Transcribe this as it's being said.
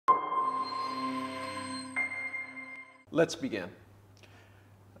Let's begin.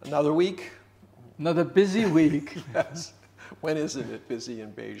 Another week. Another busy week. Yes. When isn't it busy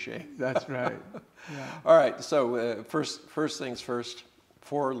in Beijing? That's right. Yeah. All right. So first things first.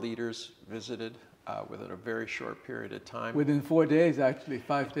 4 leaders visited within a very short period of time. Within 4 days, actually,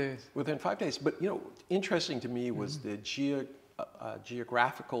 5 days. Within 5 days. But interesting to me was the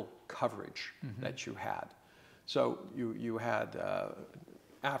geographical coverage that you had. So you had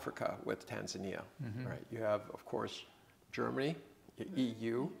Africa with Tanzania, right? You have, of course, Germany,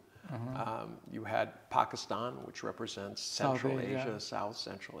 EU. You had Pakistan, which represents Central Asia, South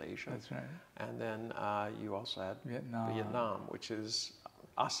Central Asia. That's right. And then you also had Vietnam, which is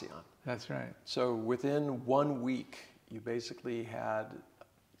ASEAN. That's right. So within 1 week, you basically had a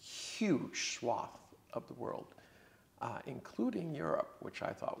huge swath of the world, including Europe, which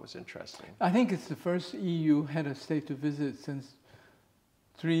I thought was interesting. I think it's the first EU head of state to visit since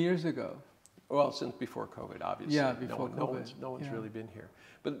 3 years ago. Well, since before COVID, obviously. Yeah, before COVID. No one's really been here.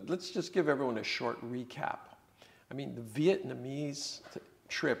 But let's just give everyone a short recap. I mean, the Vietnamese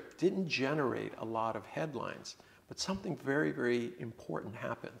trip didn't generate a lot of headlines, but something very, very important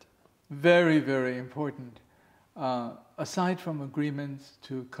happened. Very, very important. Aside from agreements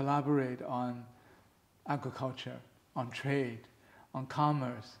to collaborate on agriculture, on trade, on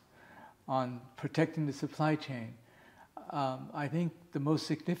commerce, on protecting the supply chain, I think the most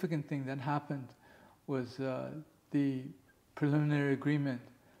significant thing that happened was the preliminary agreement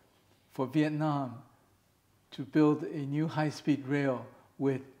for Vietnam to build a new high-speed rail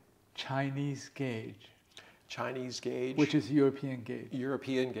with Chinese gauge. Chinese gauge. Which is European gauge.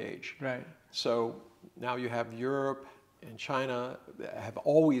 European gauge. Right. So now you have Europe and China have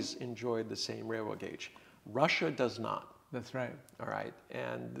always enjoyed the same railway gauge. Russia does not. That's right. All right.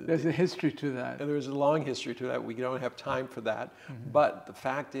 And there's a history to that. There's a long history to that. We don't have time for that. But the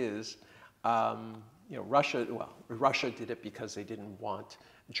fact is, Russia did it because they didn't want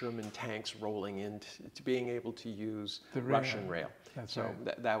German tanks rolling into being able to use the Russian rail. That's so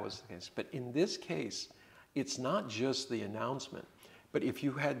right. that was the case. But in this case, it's not just the announcement. But if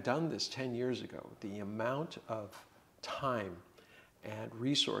you had done this 10 years ago, the amount of time and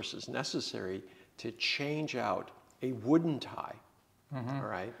resources necessary to change out a wooden tie, all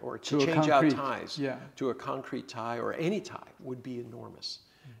right, or to change out ties to a concrete tie or any tie would be enormous.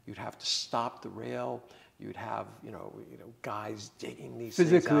 You'd have to stop the rail. You'd have, guys digging these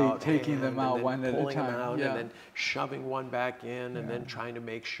physically things out, taking them out one at a pulling time, them out, and then shoving one back in, and then trying to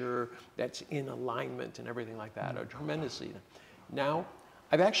make sure that's in alignment and everything like that. Are tremendously. Now,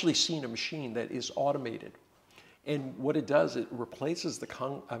 I've actually seen a machine that is automated, and what it does, it replaces the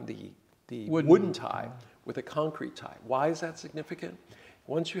wooden tie with a concrete tie. Why is that significant?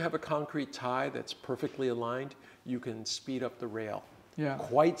 Once you have a concrete tie that's perfectly aligned, you can speed up the rail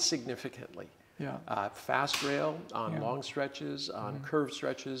quite significantly. Fast rail on long stretches, on curved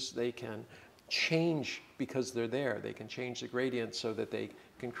stretches, they can change, because they're there, they can change the gradient so that they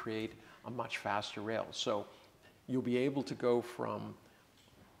can create a much faster rail. So you'll be able to go from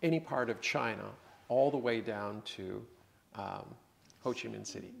any part of China all the way down to Ho Chi Minh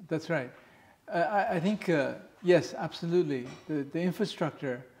City. That's right. I think, yes, absolutely. The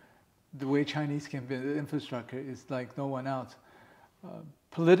infrastructure, the way Chinese can build the infrastructure is like no one else.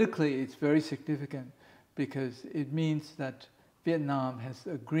 Politically, it's very significant because it means that Vietnam has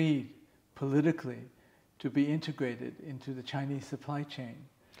agreed politically to be integrated into the Chinese supply chain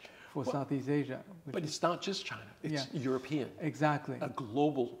for Southeast Asia. But it's not just China, it's European. Exactly. A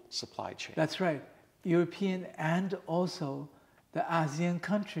global supply chain. That's right. European and also the ASEAN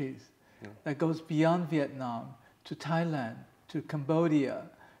countries. That goes beyond Vietnam to Thailand, to Cambodia,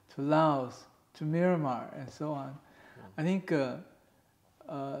 to Laos, to Myanmar, and so on. I think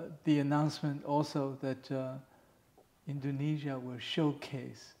the announcement also that Indonesia will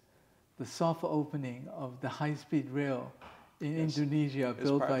showcase the soft opening of the high-speed rail in Indonesia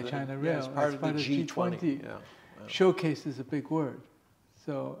built by China Rail. As part of the G20. Showcase is a big word.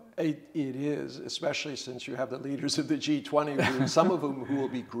 So it is, especially since you have the leaders of the G20, some of them who will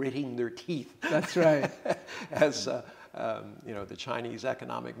be gritting their teeth. That's right. As the Chinese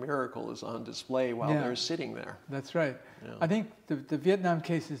economic miracle is on display while they're sitting there. That's right. I think the Vietnam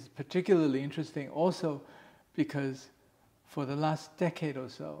case is particularly interesting also because for the last decade or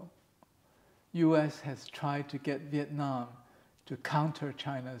so, U.S. has tried to get Vietnam to counter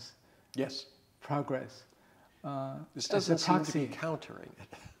China's progress. This doesn't seem to be countering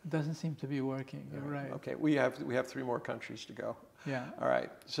it. Doesn't seem to be working. You're right. Okay, we have 3 more countries to go. Yeah. All right.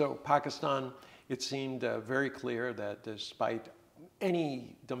 So Pakistan, it seemed very clear that despite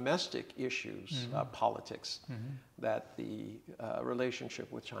any domestic issues, politics, that the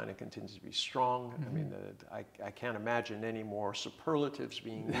relationship with China continues to be strong. I mean, I can't imagine any more superlatives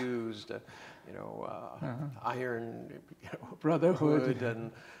being used. Iron, brotherhood,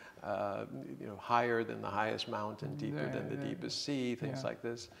 and higher than the highest mountain, deeper than the deepest sea, things like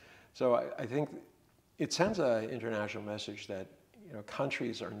this. So I think it sends an international message that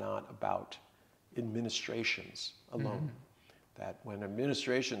countries are not about administrations alone. That when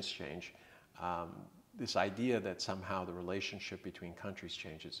administrations change, this idea that somehow the relationship between countries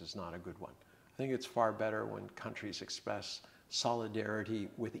changes is not a good one. I think it's far better when countries express solidarity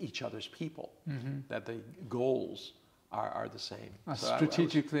with each other's people, that the goals are the same.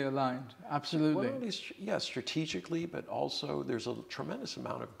 Strategically aligned, absolutely. Well, strategically, but also there's a tremendous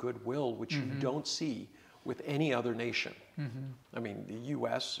amount of goodwill which you don't see with any other nation. I mean, the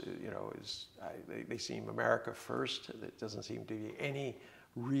U.S., they seem America first. There doesn't seem to be any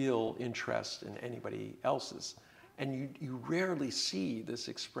real interest in anybody else's. And you rarely see this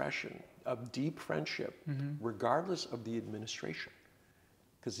expression of deep friendship, regardless of the administration.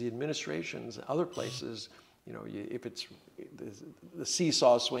 Because the administrations, other places, if it's the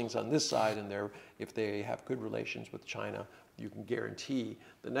seesaw swings on this side, and if they have good relations with China, you can guarantee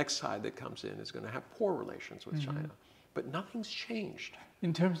the next side that comes in is going to have poor relations with China. But nothing's changed.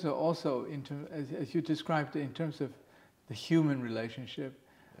 In terms of also, as you described, in terms of the human relationship,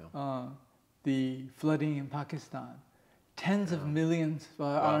 the flooding in Pakistan, tens of millions of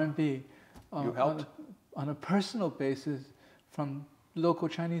RMB you helped on a personal basis from local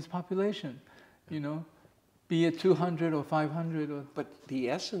Chinese population, be it 200 or 500 But the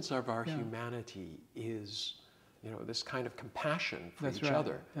essence of our humanity is, this kind of compassion for each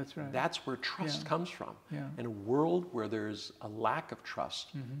other. That's right. That's where trust comes from. Yeah. In a world where there's a lack of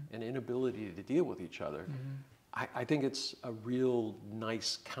trust and inability to deal with each other, I think it's a real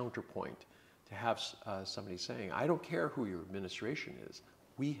nice counterpoint to have somebody saying, I don't care who your administration is.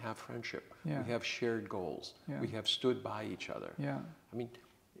 We have friendship. We have shared goals. We have stood by each other. I mean,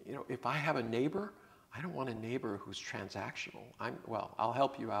 if I have a neighbor, I don't want a neighbor who's transactional. I'll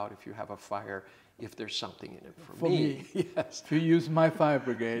help you out if you have a fire, if there's something in it for me. Yes. To use my fire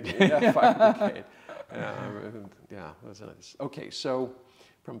brigade. Fire brigade. That's nice. Okay, so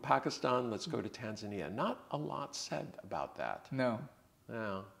from Pakistan, let's go to Tanzania. Not a lot said about that. No.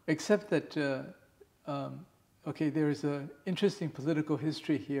 No. Except that, there is an interesting political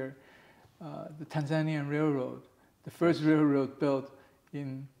history here. The Tanzanian Railroad, the first railroad built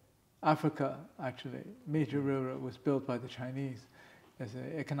in Africa, actually, major railroad was built by the Chinese as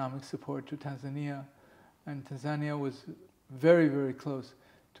an economic support to Tanzania. And Tanzania was very, very close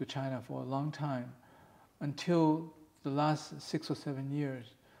to China for a long time, until the last 6 or 7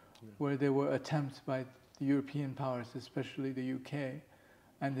 years, where there were attempts by the European powers, especially the UK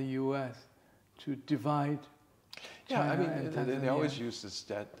and the US, to divide China and Tanzania. They always use this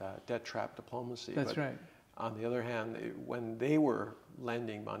debt trap diplomacy. That's right. On the other hand, when they were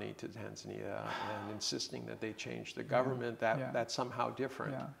lending money to Tanzania and insisting that they change the government, that's somehow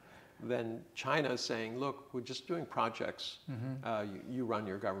different than China saying, look, we're just doing projects. You run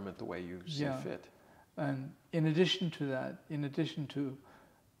your government the way you see fit. And in addition to that, in addition to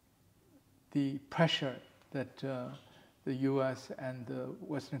the pressure that the US and the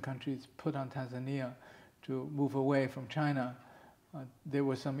Western countries put on Tanzania to move away from China, there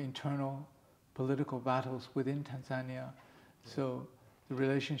were some internal political battles within Tanzania. So the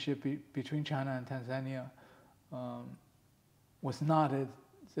relationship between China and Tanzania was not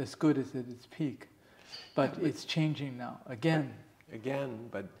as good as at its peak. But it's changing now, again.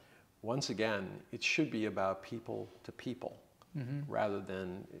 But once again, it should be about people to people, rather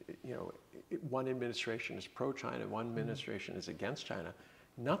than, one administration is pro-China, one administration is against China.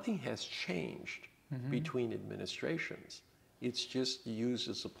 Nothing has changed between administrations. It's just used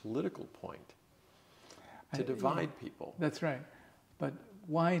as a political point to divide people. That's right. But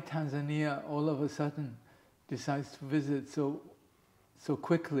why Tanzania all of a sudden decides to visit so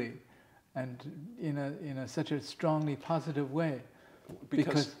quickly and in such a strongly positive way?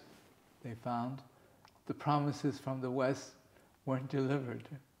 Because they found the promises from the West weren't delivered.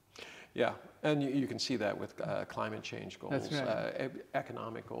 Yeah, and you can see that with climate change goals, That's right.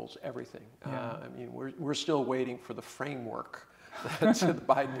 Economic goals, everything. We're still waiting for the framework that the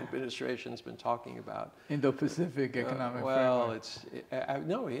Biden administration's been talking about. Indo-Pacific economic framework.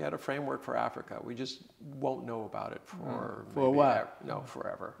 Well, he had a framework for Africa. We just won't know about it for a while.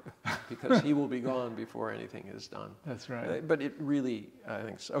 Forever, because he will be gone before anything is done. That's right. But it really, I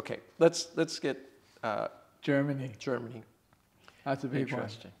think so. Okay, let's get Germany. Germany. That's a big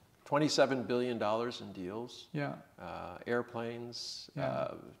Interesting. $27 billion in deals. Yeah. Airplanes,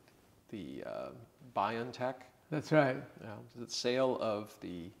 Yeah. the BioNTech. That's right. The sale of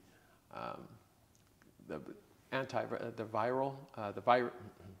the viral,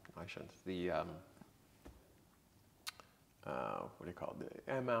 what do you call it?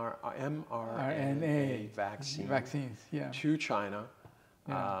 The mRNA vaccines, yeah. to China.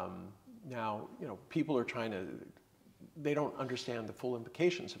 Yeah. Now, people are they don't understand the full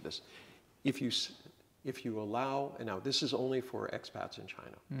implications of this. If you allow, and now this is only for expats in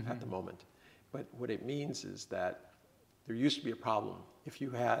China at the moment, but what it means is that there used to be a problem. If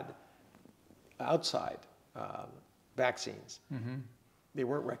you had outside vaccines, they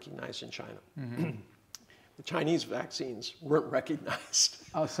weren't recognized in China. The Chinese vaccines weren't recognized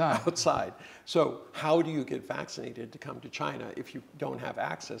outside. So how do you get vaccinated to come to China if you don't have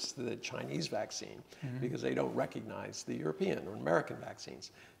access to the Chinese vaccine because they don't recognize the European or American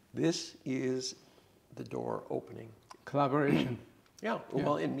vaccines? This is the door opening. Collaboration. Yeah,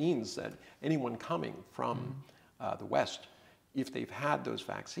 well, it means that anyone coming from the West, if they've had those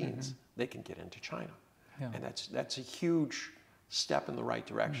vaccines, they can get into China. Yeah. And that's a huge step in the right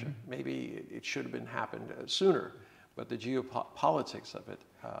direction. Maybe it should have happened sooner, but the geopolitics of it.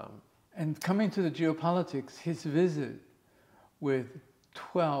 And coming to the geopolitics, his visit with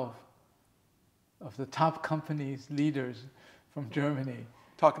 12 of the top companies, leaders from Germany.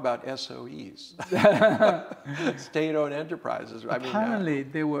 Talk about SOEs, state-owned enterprises. Apparently,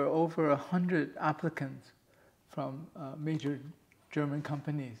 there were over 100 applicants from major German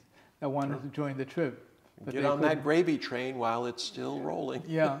companies that wanted to join the trip. But get on that gravy train while it's still rolling.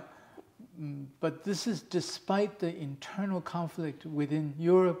 Yeah, but this is despite the internal conflict within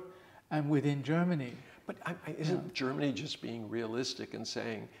Europe and within Germany. But isn't Germany just being realistic and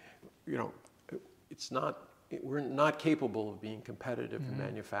saying, it's not, we're not capable of being competitive in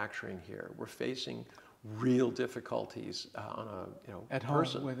manufacturing here. We're facing real difficulties on a at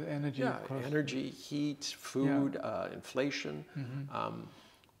person. Home with energy. Yeah, energy, heat, food, inflation.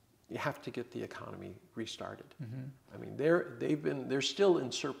 You have to get the economy restarted. I mean, they're still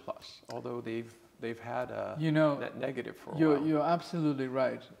in surplus, although they've had a net negative for a while. You're absolutely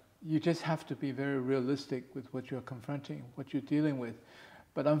right. You just have to be very realistic with what you're confronting, what you're dealing with.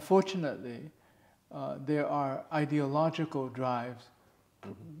 But unfortunately, there are ideological drives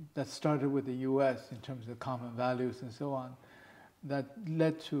that started with the U.S. in terms of common values and so on, that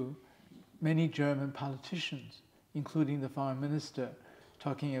led to many German politicians, including the foreign minister,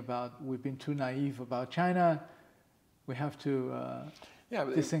 talking about we've been too naive about China, we have to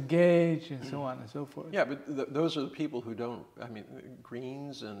disengage and so on and so forth. Yeah, but those are the people who don't,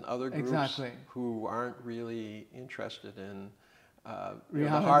 Greens and other groups who aren't really interested in the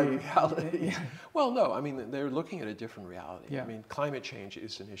hard reality. Well, no, they're looking at a different reality. Yeah. Climate change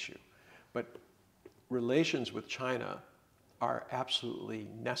is an issue, but relations with China are absolutely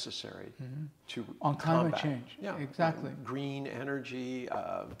necessary to on climate change. Yeah, exactly. Green energy,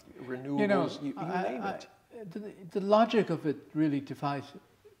 renewables, you name it. The logic of it really defies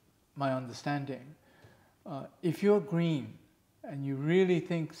my understanding. If you're green and you really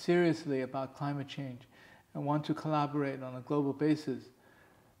think seriously about climate change and want to collaborate on a global basis,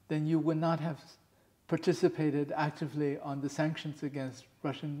 then you would not have participated actively on the sanctions against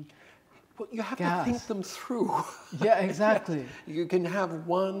Russian Well, you have gas. to think them through. Yeah, exactly. You can have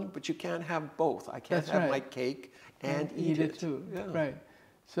one, but you can't have both. I can't have my cake and eat it too. Yeah. Right.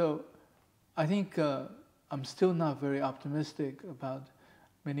 So I think I'm still not very optimistic about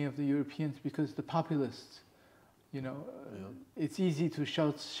many of the Europeans because the populists, it's easy to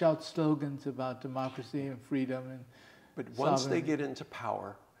shout slogans about democracy and freedom and But once they get into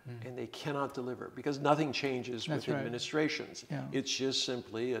power, and they cannot deliver because nothing changes with administrations. Yeah. It's just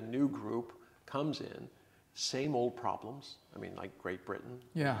simply a new group comes in, same old problems. Like Great Britain.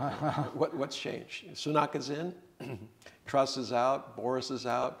 Yeah. What's changed? Sunaka's in, Truss is out, Boris is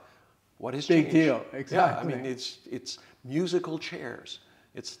out. What has Big changed? deal, exactly. Yeah, it's musical chairs.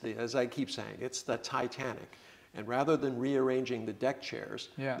 It's as I keep saying, it's the Titanic. And rather than rearranging the deck chairs,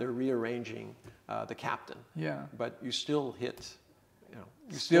 they're rearranging the captain. Yeah. But you still hit.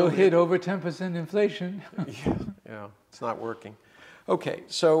 You still hit over 10% inflation. Yeah, it's not working. Okay,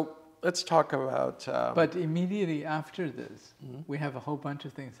 so let's talk about... But immediately after this, we have a whole bunch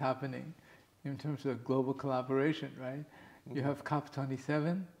of things happening in terms of global collaboration, right? You have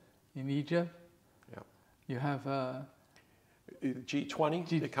COP27 in Egypt. Yeah. You have...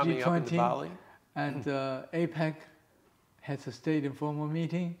 G20 coming up in Bali. And APEC has a state informal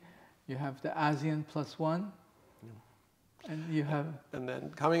meeting. You have the ASEAN +1. And you have... And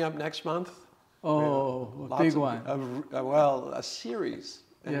then coming up next month... Oh, a big one. A series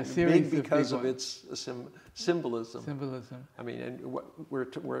And Yeah, series big because of of its symbolism. Symbolism. I mean, and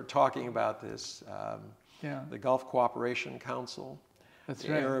we're talking about this, Yeah, the Gulf Cooperation Council, that's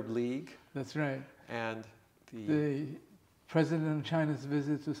the right. Arab League, That's right. and The President of China's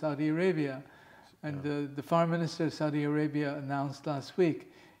visit to Saudi Arabia, and the Foreign Minister of Saudi Arabia announced last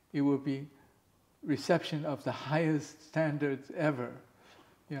week it will be reception of the highest standards ever.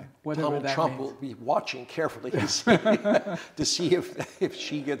 Yeah, whatever Donald that Trump means. will be watching carefully to see if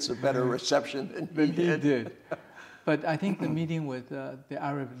she gets a better reception than he did. But I think the meeting with the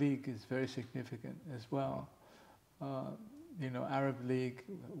Arab League is very significant as well. You know, Arab League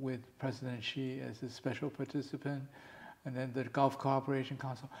with President Xi as a special participant, and then the Gulf Cooperation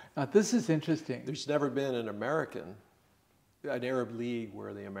Council. Now, this is interesting. There's never been an Arab League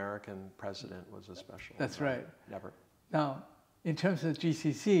where the American president was a special. That's right. Never. Now, in terms of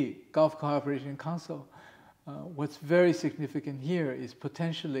GCC, Gulf Cooperation Council, what's very significant here is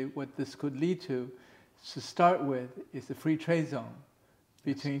potentially what this could lead to start with, is a free trade zone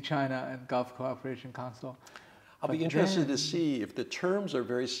between China and Gulf Cooperation Council. I'll be interested to see if the terms are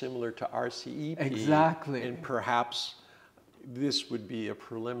very similar to RCEP. Exactly. And perhaps this would be a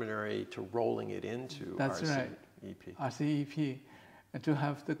preliminary to rolling it into That's RCEP. right. RCEP. And to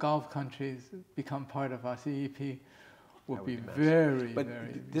have the Gulf countries become part of RCEP would be very, but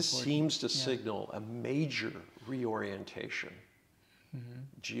very this important. seems to signal a major reorientation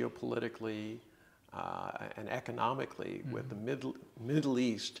geopolitically and economically with the Middle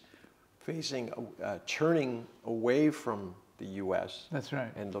East facing, turning away from the U.S. That's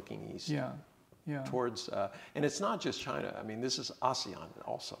right. And looking east. Yeah, yeah. Towards, and it's not just China. I mean, this is ASEAN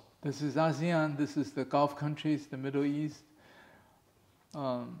also. This is ASEAN. This is the Gulf countries, the Middle East.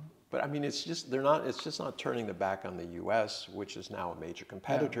 But I mean, it's just not turning the back on the U.S., which is now a major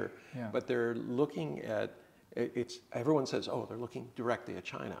competitor. Yeah. But they're looking at everyone says, oh, they're looking directly at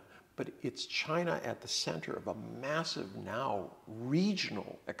China. But it's China at the center of a massive now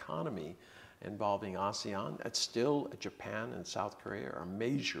regional economy involving ASEAN. It's still Japan and South Korea are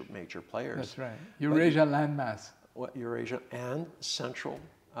major players. That's right. Eurasia landmass. Eurasia and Central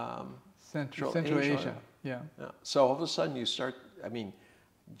Asia. Yeah. So all of a sudden you start, I mean,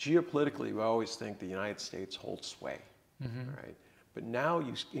 geopolitically, we always think the United States holds sway, right? But now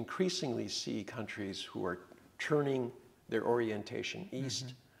you increasingly see countries who are turning their orientation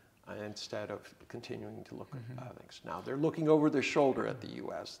east instead of continuing to look at things. Now, they're looking over their shoulder at the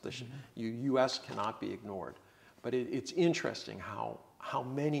U.S. The U.S. cannot be ignored. But it's interesting how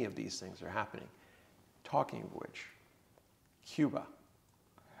many of these things are happening. Talking of which, Cuba.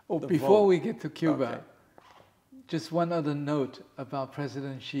 Oh, before we get to Cuba, just one other note about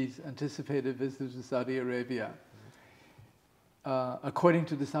President Xi's anticipated visit to Saudi Arabia. According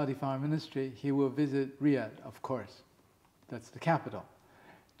to the Saudi Foreign Ministry, he will visit Riyadh, of course. That's the capital.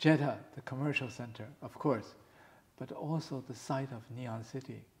 Jeddah, the commercial center, of course. But also the site of Neon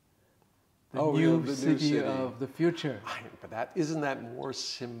City. The new city of the future. But isn't that more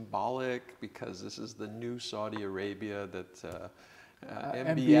symbolic because this is the new Saudi Arabia that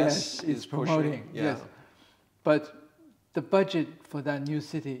MBS is promoting? Pushing? Yes. But the budget for that new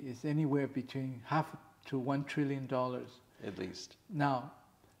city is anywhere between $0.5 to $1 trillion. At least. Now,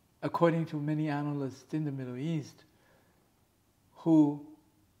 according to many analysts in the Middle East, who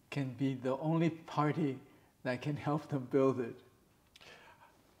can be the only party that can help them build it?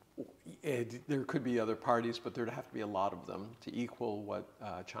 There could be other parties, but there'd have to be a lot of them to equal what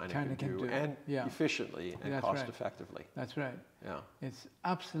China can do. And efficiently and cost effectively. That's right. Yeah. It's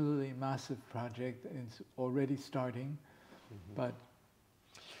absolutely a massive project. It's already starting, but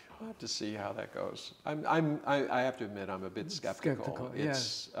we'll have to see how that goes. I have to admit, I'm a bit skeptical.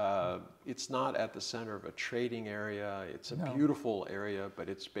 It's not at the center of a trading area. It's a beautiful area, but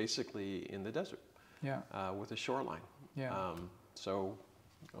it's basically in the desert. Yeah. With a shoreline. Yeah. So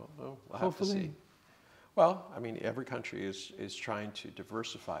we'll have to see. Well, I mean, every country is trying to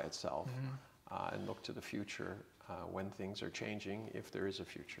diversify itself and look to the future when things are changing, if there is a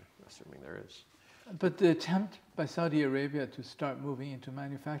future, assuming there is. But the attempt by Saudi Arabia to start moving into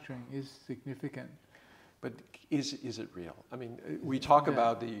manufacturing is significant. But is it real? I mean, we talk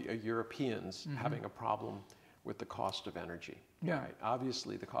about the Europeans having a problem with the cost of energy. Yeah. Right?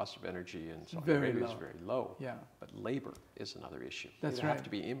 Obviously, the cost of energy in Saudi Arabia is very low. Yeah. But labor is another issue. That's They have to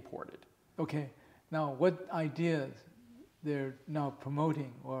be imported. Okay. Now, what ideas they're now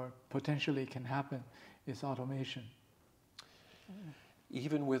promoting or potentially can happen is automation.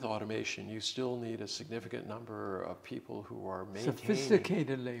 Even with automation, you still need a significant number of people who are maintaining...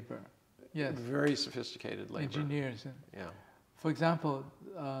 Sophisticated labor. Yes. Very sophisticated labor. Engineers. Yeah. For example,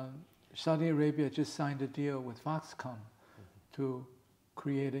 Saudi Arabia just signed a deal with Foxconn to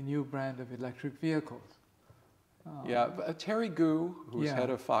create a new brand of electric vehicles. Yeah, Terry Gu, who's Yeah, head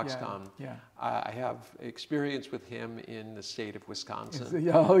of Foxconn, yeah. I have experience with him in the state of Wisconsin.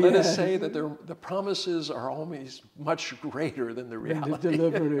 Let us say that the promises are always much greater than the reality. The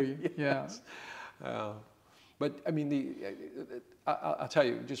delivery, yes. But I mean, I'll tell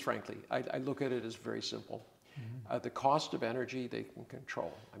you, just frankly, I look at it as very simple. The cost of energy they can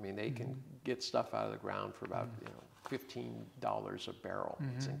control. I mean, they can get stuff out of the ground for about $15 a barrel.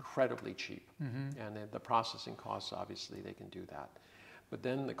 It's incredibly cheap, and the processing costs, obviously, they can do that. But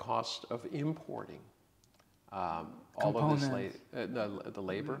then the cost of importing all of this, the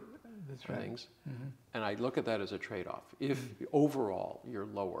labor, things, and I look at that as a trade-off. If overall you're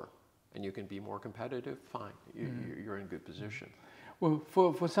lower and you can be more competitive, fine, you're in good position. Well,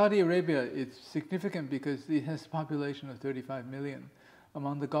 for Saudi Arabia, it's significant because it has a population of 35 million.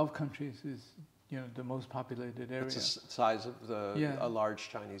 Among the Gulf countries, is the most populated area. It's the size of a large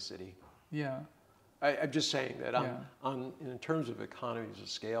Chinese city. Yeah. I'm just saying that in terms of economies of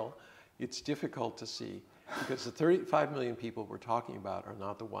scale, it's difficult to see because the 35 million people we're talking about are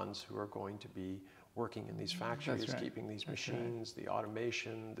not the ones who are going to be working in these factories, keeping these machines, the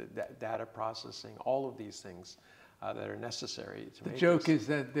automation, the data processing, all of these things that are necessary to make The joke is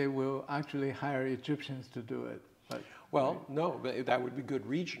that they will actually hire Egyptians to do it. But, well, no, but that would be good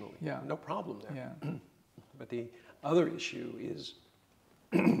regionally. Yeah. No problem there. Yeah. But the other issue is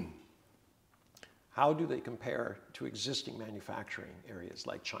how do they compare to existing manufacturing areas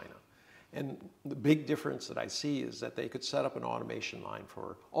like China? And the big difference that I see is that they could set up an automation line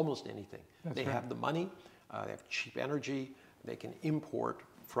for almost anything. They have the money, they have cheap energy, they can import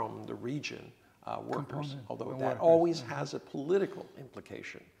from the region workers, although that always has a political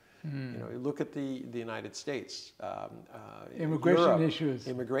implication. You look at the United States. Immigration issues.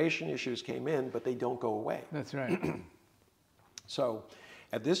 Immigration issues came in, but they don't go away. That's right. So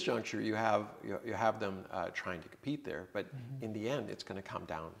at this juncture, you have them trying to compete there, but in the end, it's going to come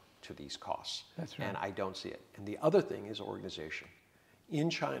down to these costs. That's right. And I don't see it. And the other thing is organization. In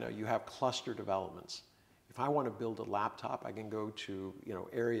China, you have cluster developments. If I want to build a laptop, I can go to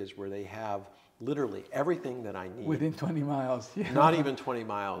areas where they have literally everything that I need. Within 20 miles. Yeah. Not even 20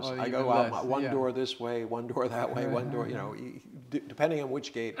 miles. Well, I go out one door this way, one door that way, one door, depending on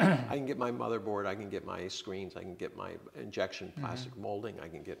which gate, I can get my motherboard, I can get my screens, I can get my injection plastic molding, I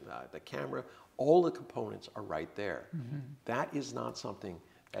can get the camera. All the components are right there. That is not something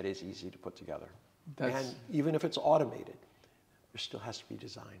that is easy to put together. And even if it's automated, there still has to be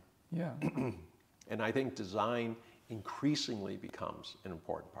design. Yeah. And I think design increasingly becomes an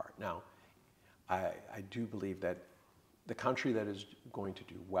important part. Now, I do believe that the country that is going to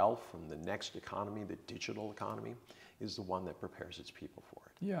do well from the next economy, the digital economy, is the one that prepares its people for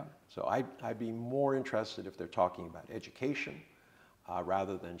it. Yeah. So I'd be more interested if they're talking about education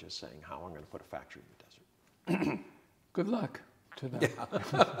rather than just saying how I'm going to put a factory in the desert. Good luck to them. Yeah.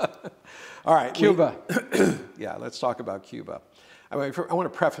 All right. Cuba. Yeah, let's talk about Cuba. I want to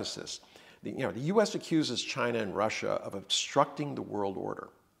preface this. The U.S. accuses China and Russia of obstructing the world order.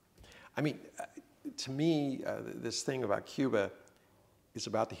 I mean, to me, this thing about Cuba is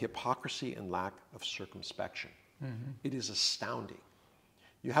about the hypocrisy and lack of circumspection. It is astounding.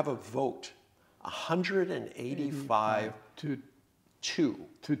 You have a vote, 185 to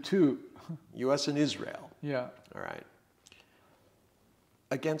 2. U.S. and Israel. Yeah. All right.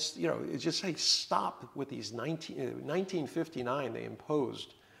 Against, just say stop with these 1959, they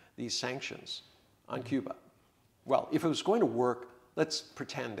imposed these sanctions on Cuba. Well, if it was going to work, let's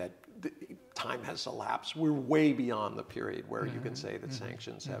pretend that time has elapsed. We're way beyond the period where you can say that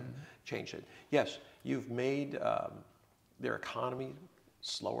sanctions have changed it. Yes, you've made their economy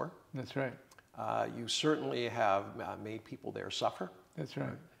slower. That's right. You certainly have made people there suffer. That's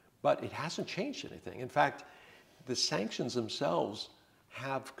right. But it hasn't changed anything. In fact, the sanctions themselves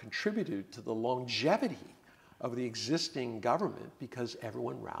have contributed to the longevity of the existing government because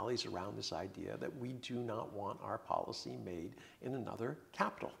everyone rallies around this idea that we do not want our policy made in another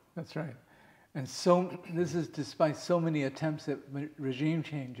capital. That's right. And so this is despite so many attempts at regime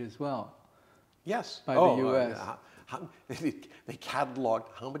change as well. Yes. By the U.S. They cataloged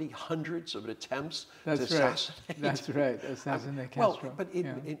how many hundreds of attempts to assassinate. That's right. Assassinate Castro. Well, but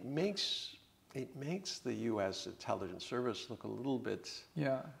it makes the U.S. intelligence service look a little bit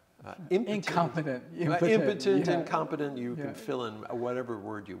impotent. Incompetent. Incompetent. You can fill in whatever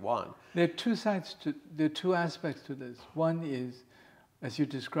word you want. There are two aspects to this. One is, as you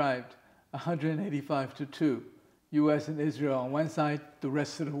described, 185 to 2. U.S. and Israel on one side, the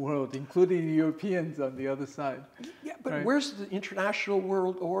rest of the world, including the Europeans on the other side. Yeah, but right? Where's the international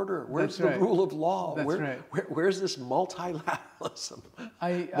world order? Where's That's the rule of law? That's right. Where's this multilateralism?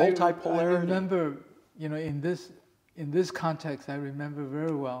 I remember, you know, in this context, I remember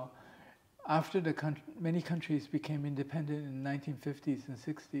very well, after many countries became independent in the 1950s and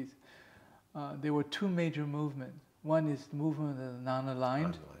 60s, there were two major movements. One is the movement of the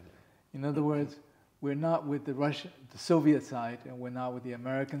non-aligned. In other words, we're not with the Soviet side, and we're not with the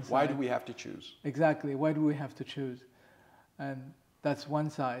American side. Why do we have to choose? Exactly. Why do we have to choose? And that's one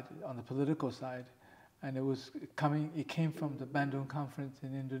side, on the political side. And it came from the Bandung Conference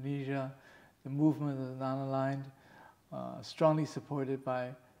in Indonesia, the movement of the non-aligned, strongly supported by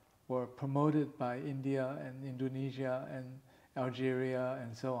or promoted by India and Indonesia and Algeria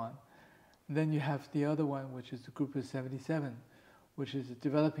and so on. And then you have the other one, which is the Group of 77, which is the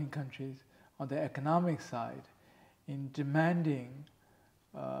developing countries on the economic side in demanding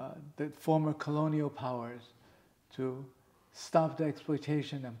the former colonial powers to stop the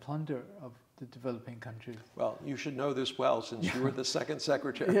exploitation and plunder of the developing countries. Well, you should know this well, since you were the second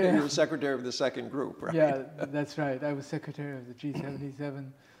secretary. Yeah. You were secretary of the second group, right? Yeah, that's right. I was secretary of the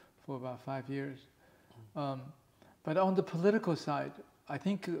G77 for about 5 years. But on the political side, I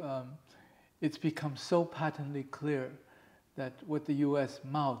think it's become so patently clear that what the U.S.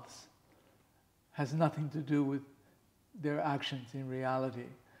 mouths has nothing to do with their actions in reality.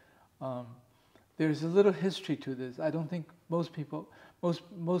 There's a little history to this. I don't think most people,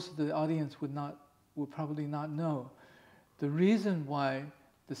 most of the audience would probably not know. The reason why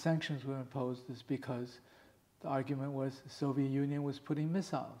the sanctions were imposed is because the argument was the Soviet Union was putting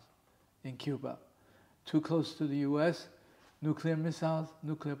missiles in Cuba. Too close to the US, nuclear missiles,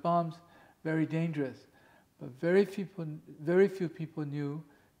 nuclear bombs, very dangerous. But very few people knew,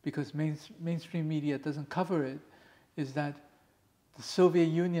 because mainstream media doesn't cover it, is that the Soviet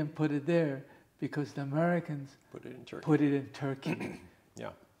Union put it there because the Americans put it in Turkey. Yeah.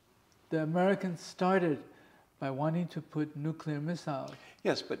 The Americans started by wanting to put nuclear missiles.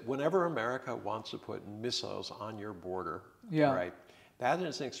 Yes, but whenever America wants to put missiles on your border, yeah. right, that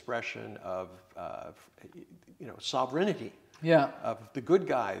is an expression of sovereignty. Yeah. Of the good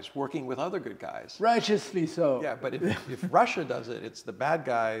guys working with other good guys. Righteously so. Yeah, but if Russia does it, it's the bad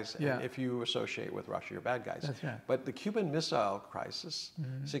guys, and yeah. if you associate with Russia, you're bad guys. That's right. But the Cuban Missile Crisis,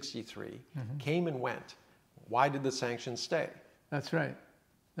 63, came and went. Why did the sanctions stay? That's right.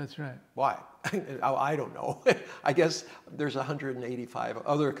 That's right. Why? I don't know. I guess there's 185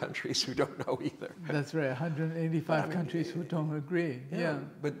 other countries who don't know either. That's right, 185 countries who don't agree. Yeah.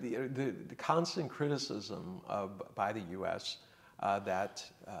 But the constant criticism by the U.S. That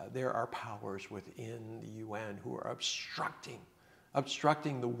there are powers within the UN who are obstructing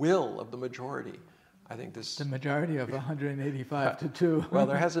the will of the majority. I think this... The majority of 185 to 2. Well,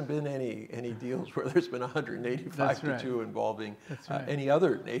 there hasn't been any deals where there's been 185 to 2 involving any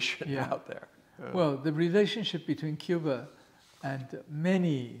other nation out there. Well, the relationship between Cuba and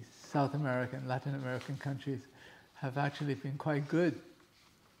many South American, Latin American countries have actually been quite good.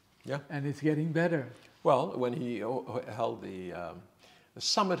 Yeah. And it's getting better. Well, when he held the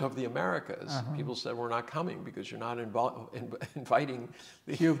Summit of the Americas, people said, we're not coming because you're not inviting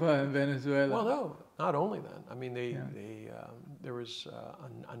Cuba and Venezuela. Well, no, not only then. I mean, there was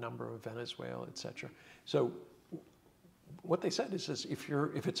a number of Venezuela, etc. So what they said is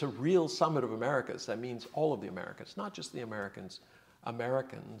if it's a real Summit of Americas, that means all of the Americas, not just the Americans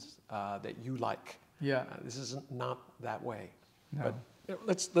that you like. Yeah. This is not that way. No. But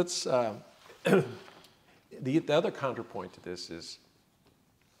let's the other counterpoint to this is,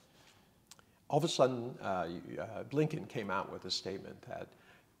 all of a sudden, Blinken came out with a statement that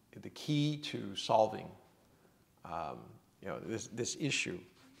the key to solving, this issue,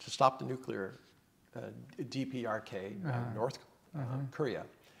 to stop the nuclear DPRK, North Korea,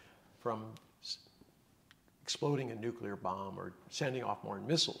 from exploding a nuclear bomb or sending off more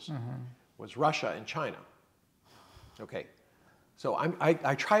missiles, was Russia and China. Okay, so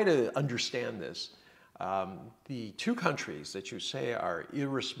I try to understand this. The two countries that you say are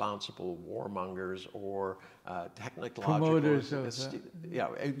irresponsible warmongers or technological,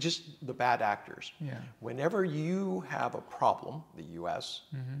 just the bad actors. Yeah. Whenever you have a problem, the U.S.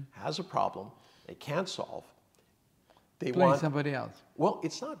 has a problem they can't solve, they blame somebody else. Well,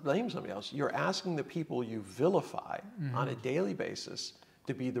 it's not blame somebody else. You're asking the people you vilify on a daily basis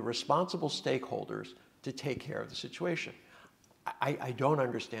to be the responsible stakeholders to take care of the situation. I don't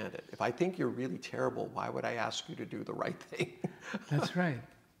understand it. If I think you're really terrible, why would I ask you to do the right thing? That's right.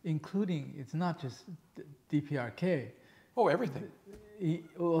 Including, it's not just DPRK. Oh, everything.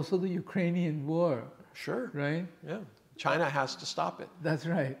 Also the Ukrainian war. Sure. right? Yeah. China has to stop it. That's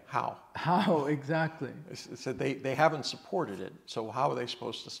right. How? How exactly? So they haven't supported it, so how are they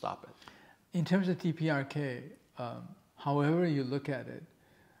supposed to stop it? In terms of DPRK, however you look at it,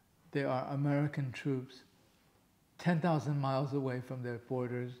 there are American troops 10,000 miles away from their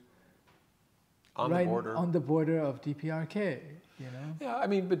borders. On right the border. on the border of DPRK, you know? Yeah, I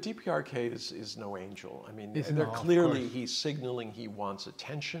mean, but DPRK is no angel. I mean, It's they're not, of clearly, course. he's signaling he wants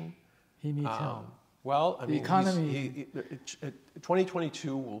attention. He needs help. Well, I The mean, economy-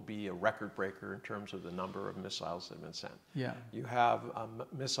 2022 will be a record breaker in terms of the number of missiles that have been sent. Yeah. You have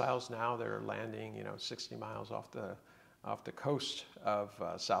missiles now that are landing, 60 miles off the coast of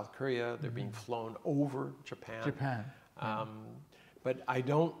South Korea. They're being flown over Japan. Japan. But I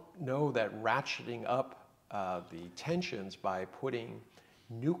don't know that ratcheting up the tensions by putting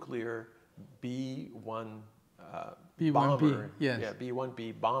nuclear B-1 B-1B, bomber, yes. yeah,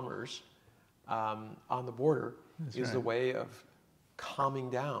 B-1B bombers on the border That's is right. the way of calming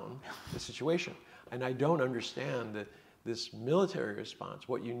down the situation. And I don't understand that this military response.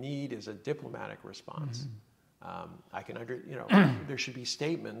 What you need is a diplomatic response. I can there should be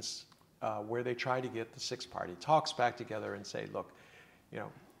statements where they try to get the six-party talks back together and say, look,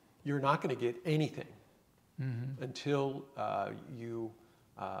 you're not going to get anything until you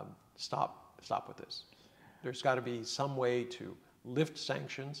stop with this. There's got to be some way to lift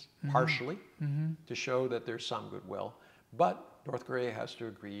sanctions partially to show that there's some goodwill, but North Korea has to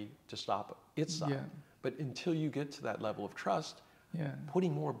agree to stop its side. Yeah. But until you get to that level of trust, Yeah.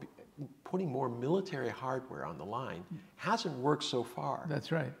 putting more military hardware on the line hasn't worked so far.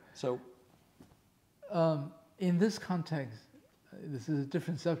 That's right. So, In this context, this is a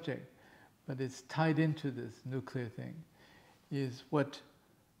different subject, but it's tied into this nuclear thing, is what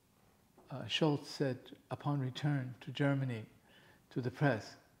Scholz said upon return to Germany, to the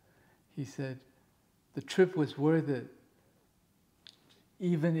press. He said, the trip was worth it,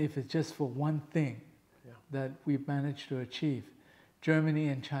 even if it's just for one thing that we've managed to achieve. Germany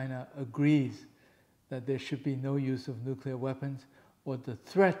and China agrees that there should be no use of nuclear weapons or the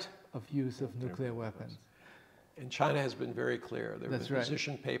threat of use of nuclear weapons. And China has been very clear. There have been right.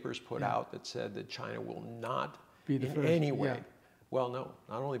 position papers put out that said that China will not Be the in first, any way, yeah. well, no,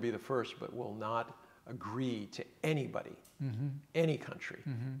 not only be the first, but will not agree to anybody, any country,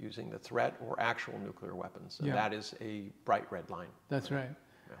 using the threat or actual nuclear weapons. And Yeah. that is a bright red line. That's right.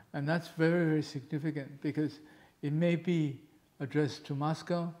 Yeah. And that's very, very significant because it may be addressed to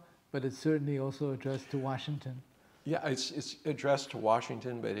Moscow, but it's certainly also addressed to Washington. Yeah, it's addressed to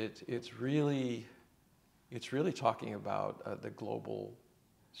Washington, but it's really talking about the global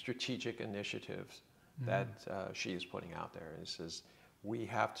strategic initiatives that Xi is putting out there. And it says we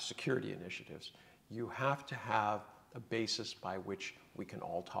have security initiatives. You have to have a basis by which we can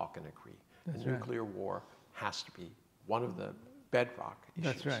all talk and agree. That's the right. nuclear war has to be one of the bedrock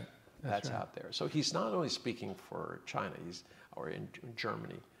issues That's right. that's right. out there. So he's not only speaking for China, or in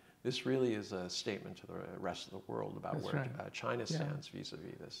Germany. This really is a statement to the rest of the world about That's where right. China Yeah. stands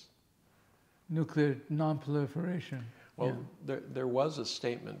vis-a-vis this. Nuclear non-proliferation. Well, there was a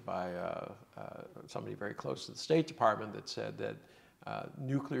statement by somebody very close to the State Department that said that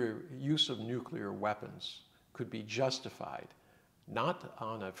use of nuclear weapons could be justified, not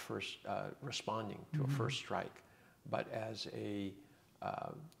on a first responding to a first strike, but as a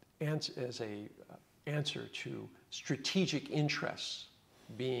answer to strategic interests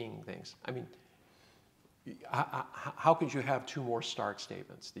being things. I mean, how could you have two more stark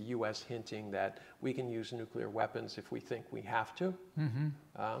statements? The U.S. hinting that we can use nuclear weapons if we think we have to,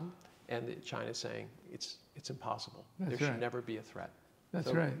 and China saying it's impossible. That's there should right. never be a threat. That's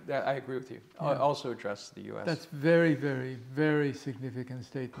So right. I agree with you. Yeah. Also address the U.S. That's very, very, very significant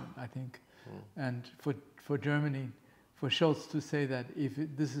statement, I think. And for Germany, for Scholz to say that if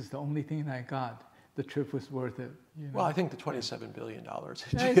this is the only thing I got, the trip was worth it. You know? Well, I think the $27 billion.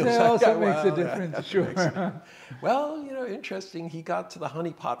 That also makes a difference, sure. Well, interesting. He got to the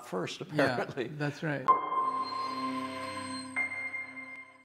honeypot first, apparently. Yeah, that's right.